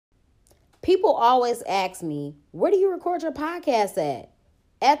People always ask me, where do you record your podcast at?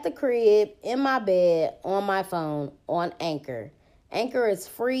 At the crib, in my bed, on my phone, on Anchor. Anchor is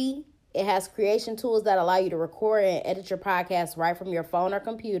free. It has creation tools that allow you to record and edit your podcast right from your phone or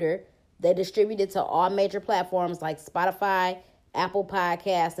computer. They distribute it to all major platforms like Spotify, Apple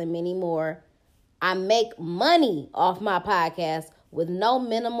Podcasts, and many more. I make money off my podcast with no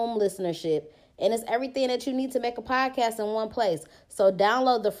minimum listenership, and it's everything that you need to make a podcast in one place. So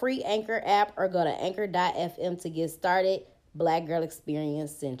download the free Anchor app or go to anchor.fm to get started. Black Girl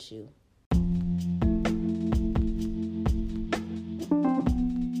Experience sent you.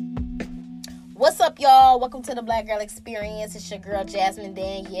 What's up, y'all? Welcome to the Black Girl Experience. It's your girl, Jasmine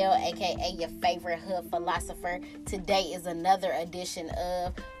Danielle, a.k.a. your favorite hood philosopher. Today is another edition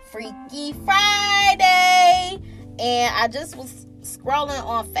of Freaky Friday. And I just was scrolling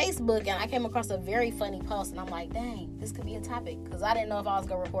on Facebook, and I came across a very funny post, and I'm like, dang, this could be a topic, because I didn't know if I was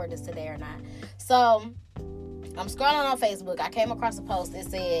going to record this today or not. So I'm scrolling on Facebook. I came across a post that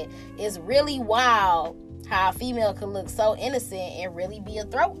said, it's really wild how a female could look so innocent and really be a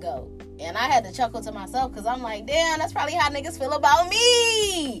throat goat. And I had to chuckle to myself because I'm like, damn, that's probably how niggas feel about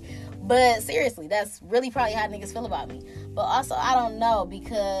me. But seriously, that's really probably how niggas feel about me. But also, I don't know,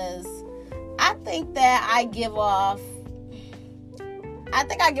 because I think that I give off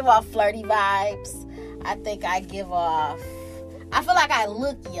flirty vibes. I feel like I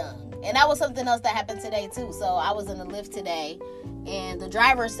look young. And that was something else that happened today too. So I was in the Lyft today, and the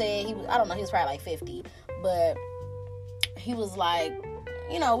driver said he was probably like 50, but he was like,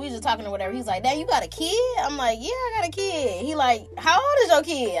 you know, we just talking or whatever. He's like, dang, you got a kid? I'm like, yeah, I got a kid. He like, how old is your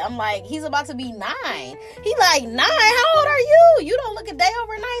kid? I'm like, he's about to be 9. He like, 9? How old are you? You don't look a day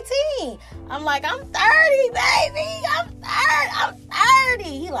over 19. I'm like, I'm 30, baby. I'm 30.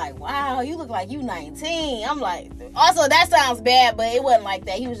 He like, wow, you look like you 19. I'm like, also, that sounds bad, but it wasn't like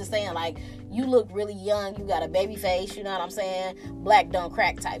that. He was just saying, like, you look really young. You got a baby face. You know what I'm saying? Black don't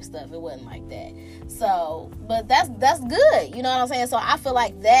crack type stuff. It wasn't like that. So, but that's good. You know what I'm saying? So I feel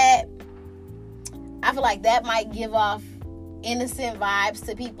like that might give off innocent vibes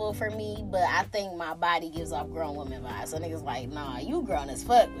to people for me, but I think my body gives off grown woman vibes. So niggas like, nah, you grown as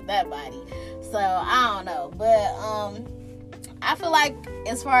fuck with that body. So I don't know. But I feel like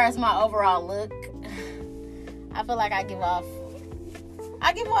as far as my overall look, I feel like I give off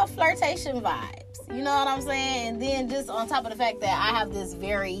flirtation vibes. You know what I'm saying? And then just on top of the fact that I have this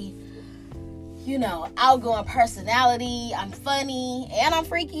very, you know, outgoing personality, I'm funny, and I'm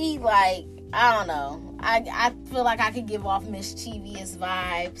freaky, like, I don't know. I feel like I could give off mischievous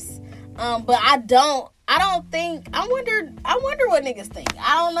vibes. But I wonder what niggas think.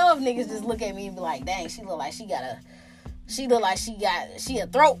 I don't know if niggas just look at me and be like, dang, she a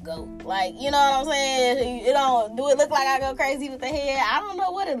throat goat. Like, you know what I'm saying? Do it look like I go crazy with the head? I don't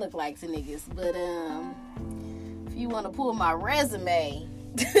know what it look like to niggas. But if you want to pull my resume,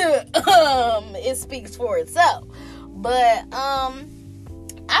 it speaks for itself. But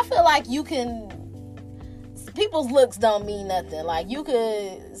I feel like people's looks don't mean nothing. Like,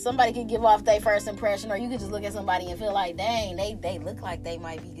 somebody could give off their first impression, or you could just look at somebody and feel like, dang, they look like they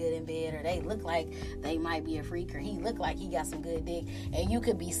might be good in bed, or they look like they might be a freak, or he look like he got some good dick, and you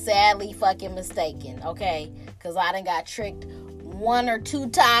could be sadly fucking mistaken, okay? Because I done got tricked 1 or 2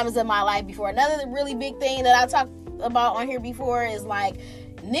 times in my life before. Another really big thing that I talked about on here before is, like,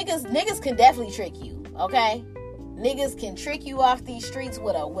 niggas can definitely trick you, okay? Niggas can trick you off these streets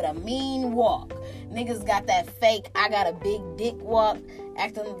with a mean walk. Niggas got that fake, I got a big dick walk,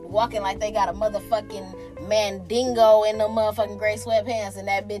 walking like they got a motherfucking mandingo in the motherfucking gray sweatpants, and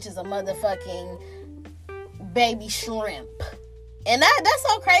that bitch is a motherfucking baby shrimp. And that's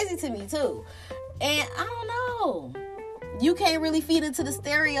so crazy to me too. And I don't know. You can't really feed into the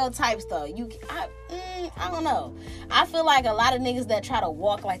stereotypes though. I don't know. I feel like a lot of niggas that try to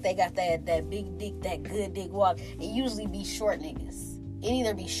walk like they got that big dick, that good dick walk, it usually be short niggas. It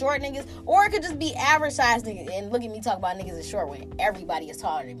either be short niggas, or it could just be average size niggas. And look at me talk about niggas is short when everybody is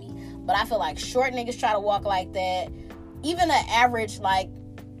taller than me. But I feel like short niggas try to walk like that. Even an average, like,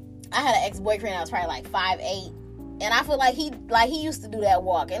 I had an ex-boyfriend that was probably like 5'8", and I feel like he used to do that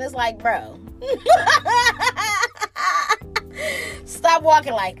walk. And it's like, bro, stop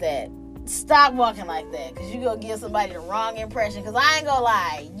walking like that. Stop walking like that, because you gonna give somebody the wrong impression. Because I ain't gonna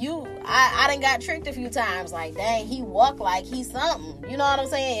lie, I done got tricked a few times. Like, dang, he walk like he something. You know what I'm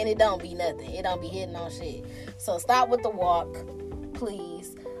saying? And it don't be nothing. It don't be hitting on shit. So stop with the walk,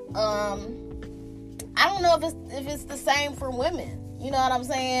 please. I don't know if it's the same for women. You know what I'm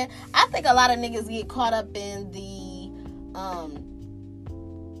saying? I think a lot of niggas get caught up in the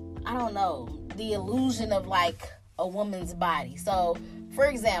I don't know, the illusion of like a woman's body. So for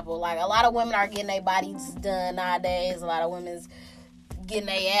example, like a lot of women are getting their bodies done nowadays. A lot of women's getting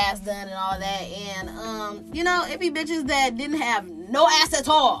their ass done and all that. And it be bitches that didn't have no ass at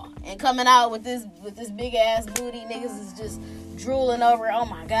all and coming out with this big ass booty. Niggas is just drooling over, oh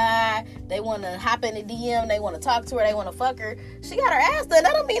my God, they want to hop in the DM, they want to talk to her, they want to fuck her. She got her ass done.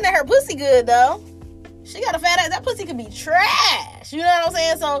 That don't mean that her pussy good, though. She got a fat ass. That pussy could be trash. You know what I'm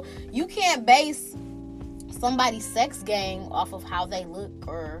saying? So you can't base somebody's sex game off of how they look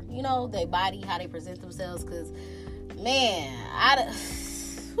or, their body, how they present themselves. Because, man,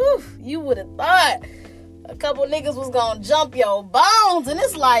 you would have thought a couple niggas was gonna jump your bones, and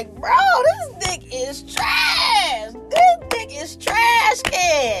it's like, bro, this dick is trash. This dick is trash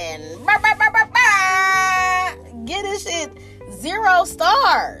can. Get this shit 0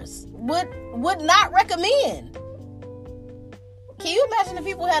 stars. Would not recommend. Can you imagine if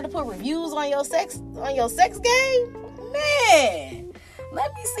people had to put reviews on your sex game? Man,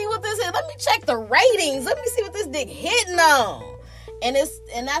 let me see what this is. Let me check the ratings. Let me see what this dick hitting on. And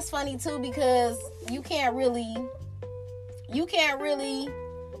that's funny too, because you can't really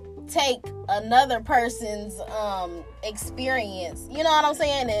take another person's experience, you know what I'm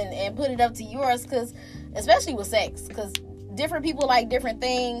saying, and put it up to yours, because especially with sex, because different people like different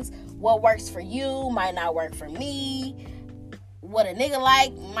things. What works for you might not work for me. What a nigga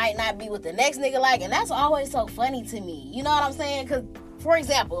like might not be what the next nigga like, and that's always so funny to me. You know what I'm saying? Because, for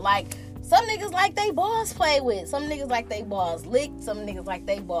example, like, some niggas like they balls play with. Some niggas like they balls licked. Some niggas like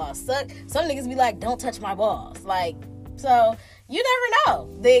they balls suck. Some niggas be like, don't touch my balls. Like, so you never know.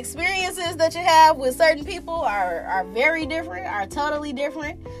 The experiences that you have with certain people are very different, are totally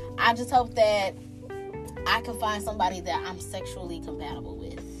different. I just hope that I can find somebody that I'm sexually compatible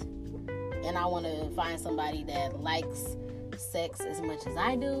with. And I want to find somebody that likes sex as much as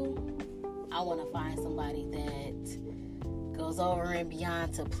I do. I want to find somebody that goes over and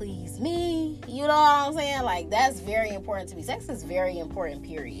beyond to please me. You know what I'm saying? Like, that's very important to me. Sex is very important,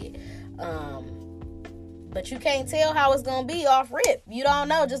 period. But you can't tell how it's gonna be off rip. You don't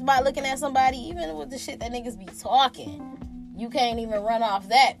know just by looking at somebody, even with the shit that niggas be talking. You can't even run off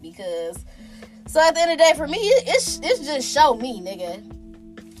that, because so at the end of the day, for me, it's just show me, nigga.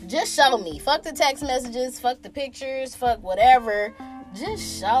 Just show me. Fuck the text messages, fuck the pictures, fuck whatever.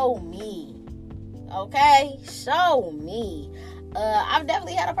 Just show me. Okay? Show me. I've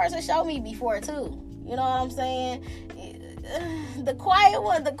definitely had a person show me before too. You know what I'm saying? The quiet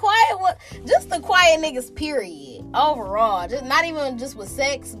one, just the quiet niggas, period. Overall, just not even just with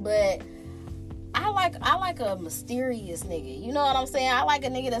sex, but I like a mysterious nigga. You know what I'm saying? I like a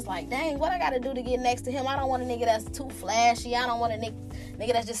nigga that's like, dang, what I gotta do to get next to him? I don't want a nigga that's too flashy. I don't want a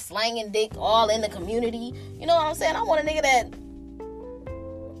nigga that's just slanging dick all in the community. You know what I'm saying? I want a nigga that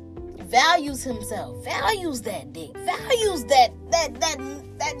values himself, values that dick, values that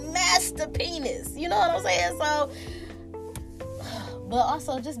master penis. You know what I'm saying? So, but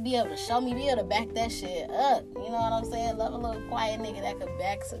also just be able to show me, be able to back that shit up. You know what I'm saying? Love a little quiet nigga that could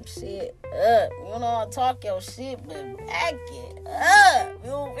back some shit up. You know, talk your shit, but back it up.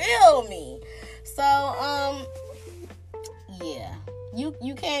 You feel me? So, yeah.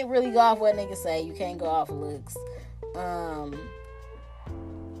 You can't really go off what niggas say. You can't go off looks.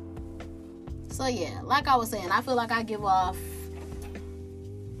 So yeah, like I was saying, I feel like I give off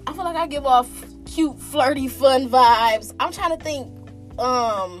cute, flirty, fun vibes. I'm trying to think.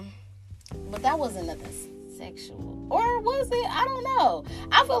 But that wasn't nothing sexual. Or was it? I don't know.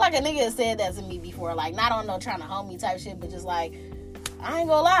 I feel like a nigga has said that to me before. Like, not on no trying to hold me type shit, but just like, I ain't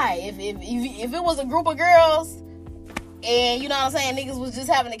gonna lie. If it was a group of girls, and you know what I'm saying, niggas was just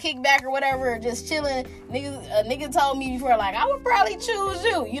having a kickback or whatever, or just chilling, a nigga told me before, like, I would probably choose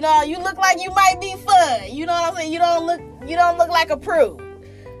you. You know, you look like you might be fun. You know what I'm saying? You don't look like a prude.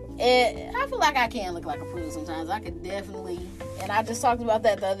 And I feel like I can look like a prude sometimes. I could definitely, and I just talked about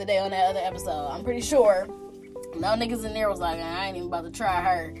that the other day on that other episode. I'm pretty sure no niggas in there was like, I ain't even about to try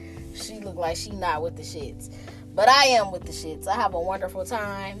her. She look like she not with the shits. But I am with the shits. I have a wonderful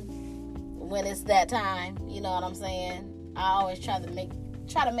time when it's that time. You know what I'm saying? I always try to make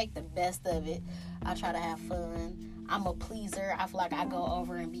the best of it. I try to have fun. I'm a pleaser. I feel like I go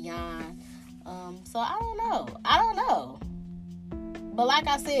over and beyond. So I don't know. But like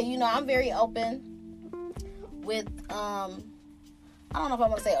I said, you know, I'm very open with, I don't know if I'm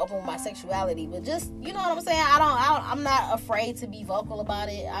going to say open with my sexuality, but just, you know what I'm saying? I'm not afraid to be vocal about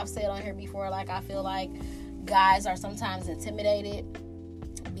it. I've said on here before, like, I feel like guys are sometimes intimidated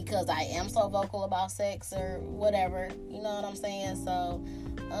because I am so vocal about sex or whatever. You know what I'm saying? So,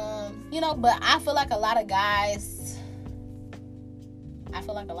 you know, but I feel like a lot of guys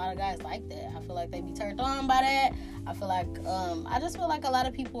like that. I feel like they be turned on by that. I feel like, I just feel like a lot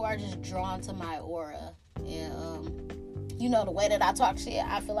of people are just drawn to my aura. And, you know, the way that I talk shit,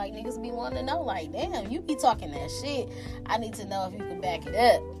 I feel like niggas be wanting to know, like, damn, you be talking that shit. I need to know if you can back it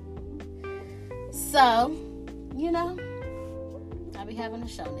up. So, you know, I be having to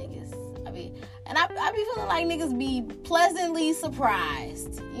show niggas. I be feeling like niggas be pleasantly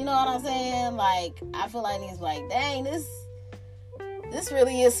surprised. You know what I'm saying? Like, I feel like niggas be like, dang, this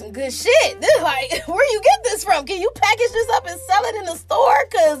really is some good shit. This, like, where you get this from? Can you package this up and sell it in the store?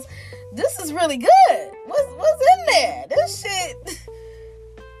 Cause this is really good. What's in there? This shit.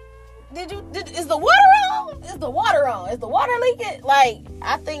 Is the water on? Is the water on? Is the water leaking? Like,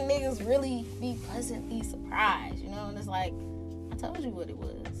 I think niggas really be pleasantly surprised, you know? And it's like, I told you what it was.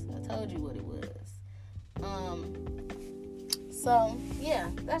 So, yeah,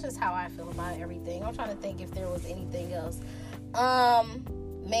 that's just how I feel about everything. I'm trying to think if there was anything else.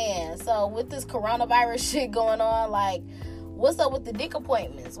 Man, so with this coronavirus shit going on, like, what's up with the dick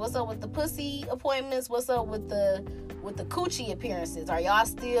appointments? What's up with the pussy appointments? What's up with the coochie appearances? Are y'all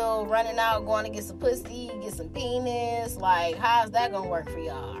still running out, going to get some pussy, get some penis? Like, how's that gonna work for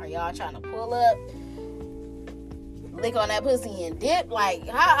y'all? Are y'all trying to pull up, lick on that pussy and dip? Like,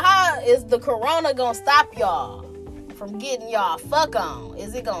 how is the corona gonna stop y'all from getting y'all fuck on?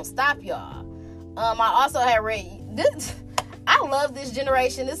 Is it gonna stop y'all? I also had read this. I love this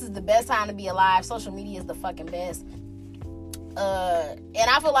generation. This is the best time to be alive. Social media is the fucking best. And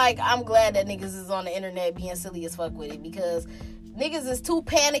I feel like I'm glad that niggas is on the internet being silly as fuck with it, because niggas is too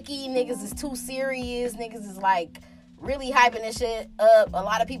panicky, niggas is too serious, niggas is like really hyping this shit up. A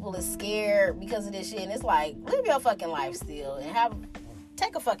lot of people is scared because of this shit, and it's like, live your fucking life still and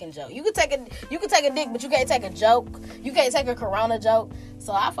take a fucking joke. You could take a dick, but you can't take a joke. You can't take a corona joke.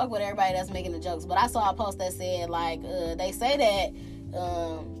 So I fuck with everybody that's making the jokes. But I saw a post that said, like, they say that,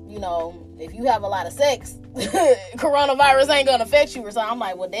 you know, if you have a lot of sex, coronavirus ain't gonna affect you or something. I'm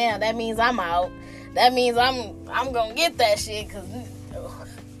like, well, damn, that means I'm out. That means I'm gonna get that shit, because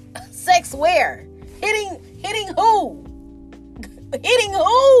sex where? Hitting who? Hitting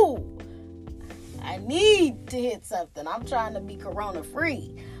who? I need to hit something. I'm trying to be corona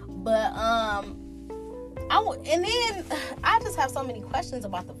free. But and then I just have so many questions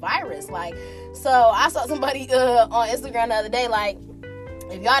about the virus. Like, so I saw somebody on Instagram the other day, like,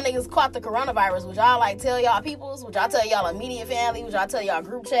 if y'all niggas caught the coronavirus, would y'all like tell y'all peoples? Would y'all tell y'all immediate family? Would y'all tell y'all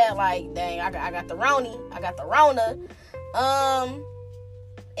group chat? Like, dang, I got the Roni. I got the Rona.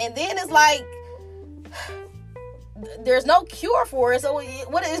 And then it's like, there's no cure for it. So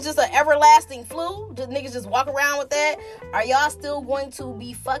what is just an everlasting flu? Do niggas just walk around with that? Are y'all still going to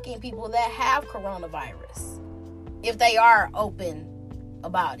be fucking people that have coronavirus if they are open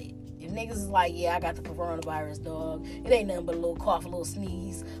about it? If niggas is like, yeah, I got the coronavirus, dog. It ain't nothing but a little cough, a little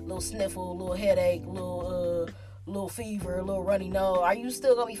sneeze, a little sniffle, a little headache, a little fever, a little runny nose. Are you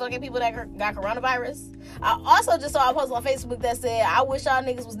still gonna be fucking people that got coronavirus? I also just saw a post on Facebook that said, I wish y'all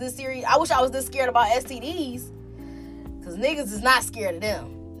niggas was this serious. I wish I was this scared about STDs. Cause niggas is not scared of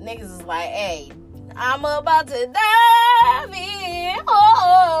them. Niggas is like, hey, I'm about to die, man.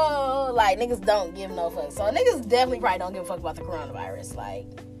 Oh, like, niggas don't give no fuck. So niggas definitely probably don't give a fuck about the coronavirus. Like,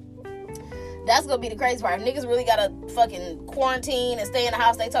 that's gonna be the crazy part. If niggas really gotta fucking quarantine and stay in the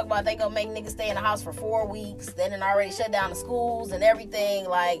house, they talk about they gonna make niggas stay in the house for 4 weeks. Then already shut down the schools and everything.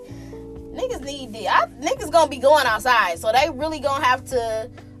 Like, niggas need this. Niggas gonna be going outside. So they really gonna have to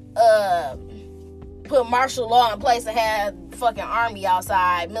put martial law in place and have fucking army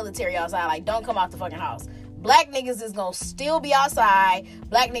outside, military outside. Like, don't come out the fucking house. Black niggas is gonna still be outside.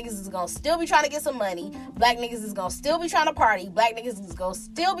 Black niggas is gonna still be trying to get some money. Black niggas is gonna still be trying to party. Black niggas is gonna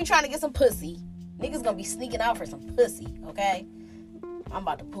still be trying to get some pussy. Niggas gonna be sneaking out for some pussy, okay? I'm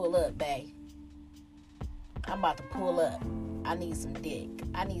about to pull up, bae. I'm about to pull up. I need some dick.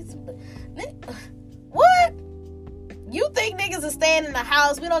 I need some... What? You think niggas is staying in the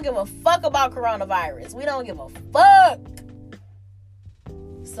house? We don't give a fuck about coronavirus. We don't give a fuck.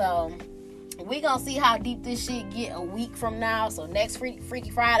 So, we gonna see how deep this shit get a week from now. So, next Freaky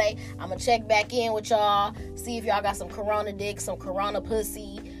Friday, I'm gonna check back in with y'all. See if y'all got some corona dick, some corona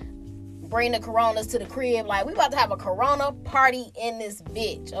pussy. Bring the coronas to the crib. Like, we about to have a corona party in this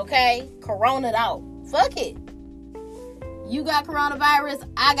bitch, okay? Corona'd out. Fuck it. You got coronavirus,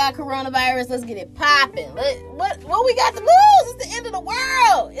 I got coronavirus. Let's get it popping. What we got to lose? It's the end of the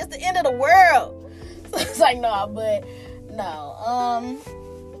world. It's the end of the world. So it's like, no, but no.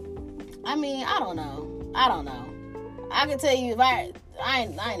 I mean, I don't know. I can tell you if I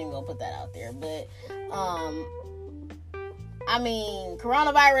ain't even gonna put that out there, but I mean,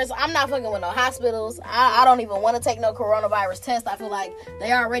 coronavirus, I'm not fucking with no hospitals. I don't even want to take no coronavirus test. I feel like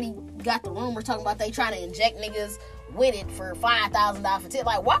they already got the rumor talking about they trying to inject niggas with it for $5,000 for tip.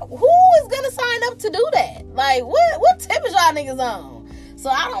 Like, who is going to sign up to do that? Like, what tip is y'all niggas on? So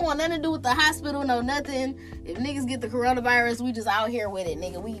I don't want nothing to do with the hospital, no nothing. If niggas get the coronavirus, we just out here with it,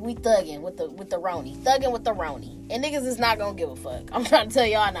 nigga. We thugging with the Roni. Thugging with the Roni. And niggas is not gonna give a fuck. I'm trying to tell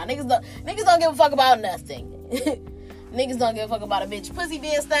y'all now. Niggas don't give a fuck about nothing. Niggas don't give a fuck about a bitch pussy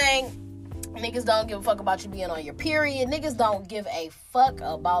being stank. Niggas don't give a fuck about you being on your period. Niggas don't give a fuck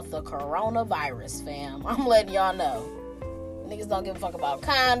about the coronavirus, fam. I'm letting y'all know. Niggas don't give a fuck about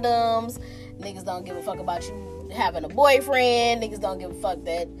condoms. Niggas don't give a fuck about you having a boyfriend. Niggas don't give a fuck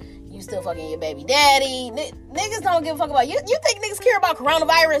that you still fucking your baby daddy. Niggas don't give a fuck about you. You think niggas care about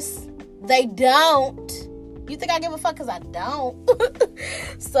coronavirus? They don't. You think I give a fuck? Because I don't.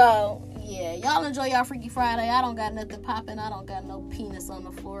 So, yeah. Y'all enjoy y'all Freaky Friday. I don't got nothing popping. I don't got no penis on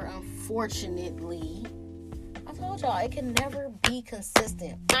the floor, unfortunately. I told y'all, it can never be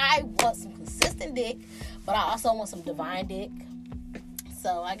consistent. I want some consistent dick, but I also want some divine dick.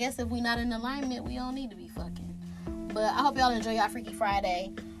 So, I guess if we not in alignment, we don't need to be fucking. But I hope y'all enjoy y'all Freaky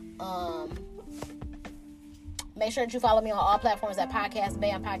Friday. Make sure that you follow me on all platforms at Podcast Bay.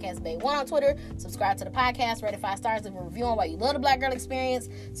 I'm Podcast Bay 1 on Twitter. Subscribe to the podcast. Rate it 5 stars. Leave a review on why you love the Black Girl Experience.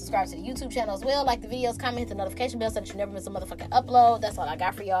 Subscribe to the YouTube channel as well. Like the videos, comment, hit the notification bell so that you never miss a motherfucking upload. That's all I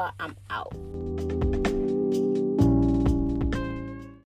got for y'all. I'm out.